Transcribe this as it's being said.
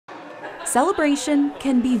celebration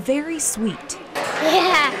can be very sweet.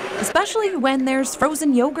 Yeah. Especially when there's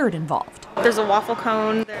frozen yogurt involved. There's a waffle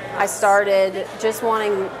cone. I started just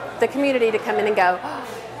wanting the community to come in and go, oh,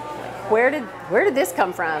 where did this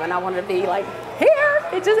come from? And I wanted to be like, here,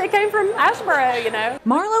 it came from Asheboro, you know.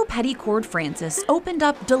 Marlo Petticord Francis opened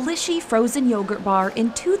up Delishy Frozen Yogurt Bar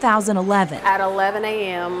in 2011. At 11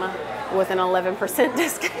 a.m. with an 11%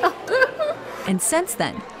 discount. And since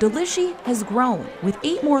then, Delishy has grown with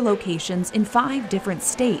 8 more locations in 5 different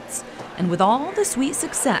states. And with all the sweet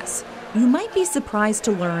success, you might be surprised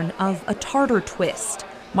to learn of a tartar twist.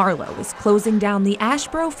 Marlo is closing down the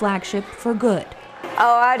Asheboro flagship for good.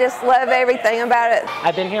 Oh, I just love everything about it.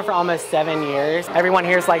 I've been here for almost 7 years. Everyone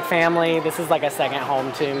here is like family. This is like a second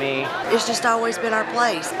home to me. It's just always been our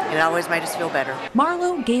place, and it always made us feel better.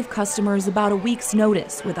 Marlo gave customers about a week's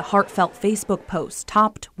notice with a heartfelt Facebook post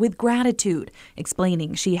topped with gratitude,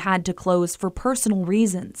 explaining she had to close for personal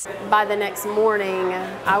reasons. By the next morning,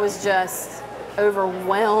 I was just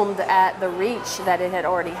overwhelmed at the reach that it had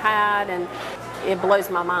already had, and it blows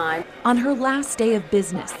my mind. On her last day of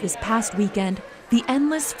business this past weekend, the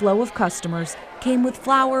endless flow of customers came with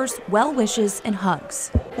flowers, well wishes, and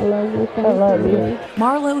hugs. I love you. I love you.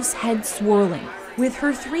 Marlo's head swirling, with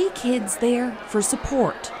her 3 kids there for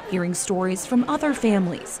support, hearing stories from other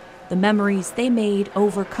families, the memories they made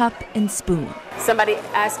over cup and spoon. Somebody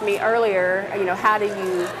asked me earlier, how do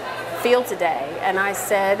you feel today? And I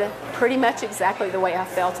said pretty much exactly the way I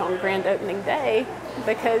felt on grand opening day,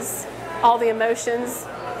 because all the emotions,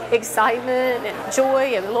 excitement and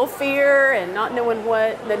joy and a little fear and not knowing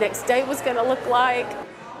what the next day was going to look like.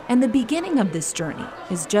 And the beginning of this journey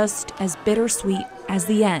is just as bittersweet as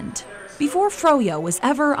the end. Before Froyo was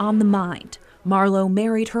ever on the mind, Marlo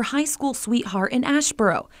married her high school sweetheart in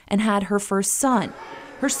Asheboro and had her first son.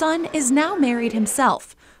 Her son is now married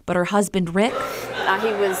himself, but her husband Rick...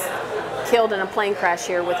 He was killed in a plane crash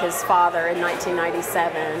here with his father in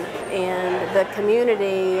 1997, and the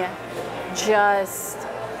community just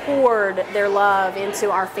poured their love into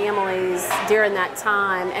our families during that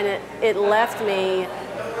time, and it left me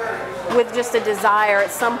with just a desire at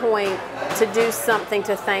some point to do something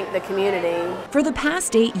to thank the community. For the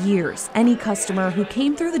past 8 years, any customer who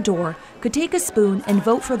came through the door could take a spoon and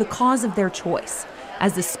vote for the cause of their choice.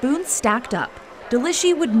 As the spoons stacked up,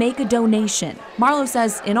 Delishy would make a donation. Marlo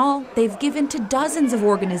says in all, they've given to dozens of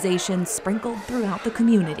organizations sprinkled throughout the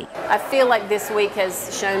community. I feel like this week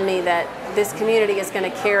has shown me that this community is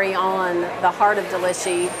going to carry on the heart of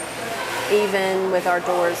Delishy, even with our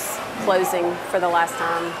doors closing for the last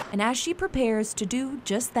time. And as she prepares to do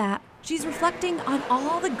just that, she's reflecting on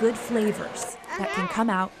all the good flavors that can come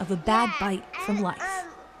out of a bad bite from life.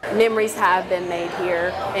 Memories have been made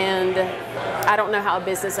here, and I don't know how a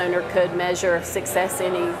business owner could measure success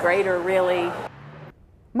any greater, really.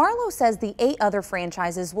 Marlo says the 8 other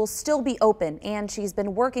franchises will still be open, and she's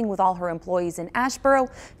been working with all her employees in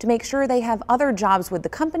Asheboro to make sure they have other jobs with the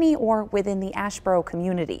company or within the Asheboro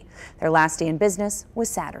community. Their last day in business was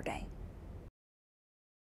Saturday.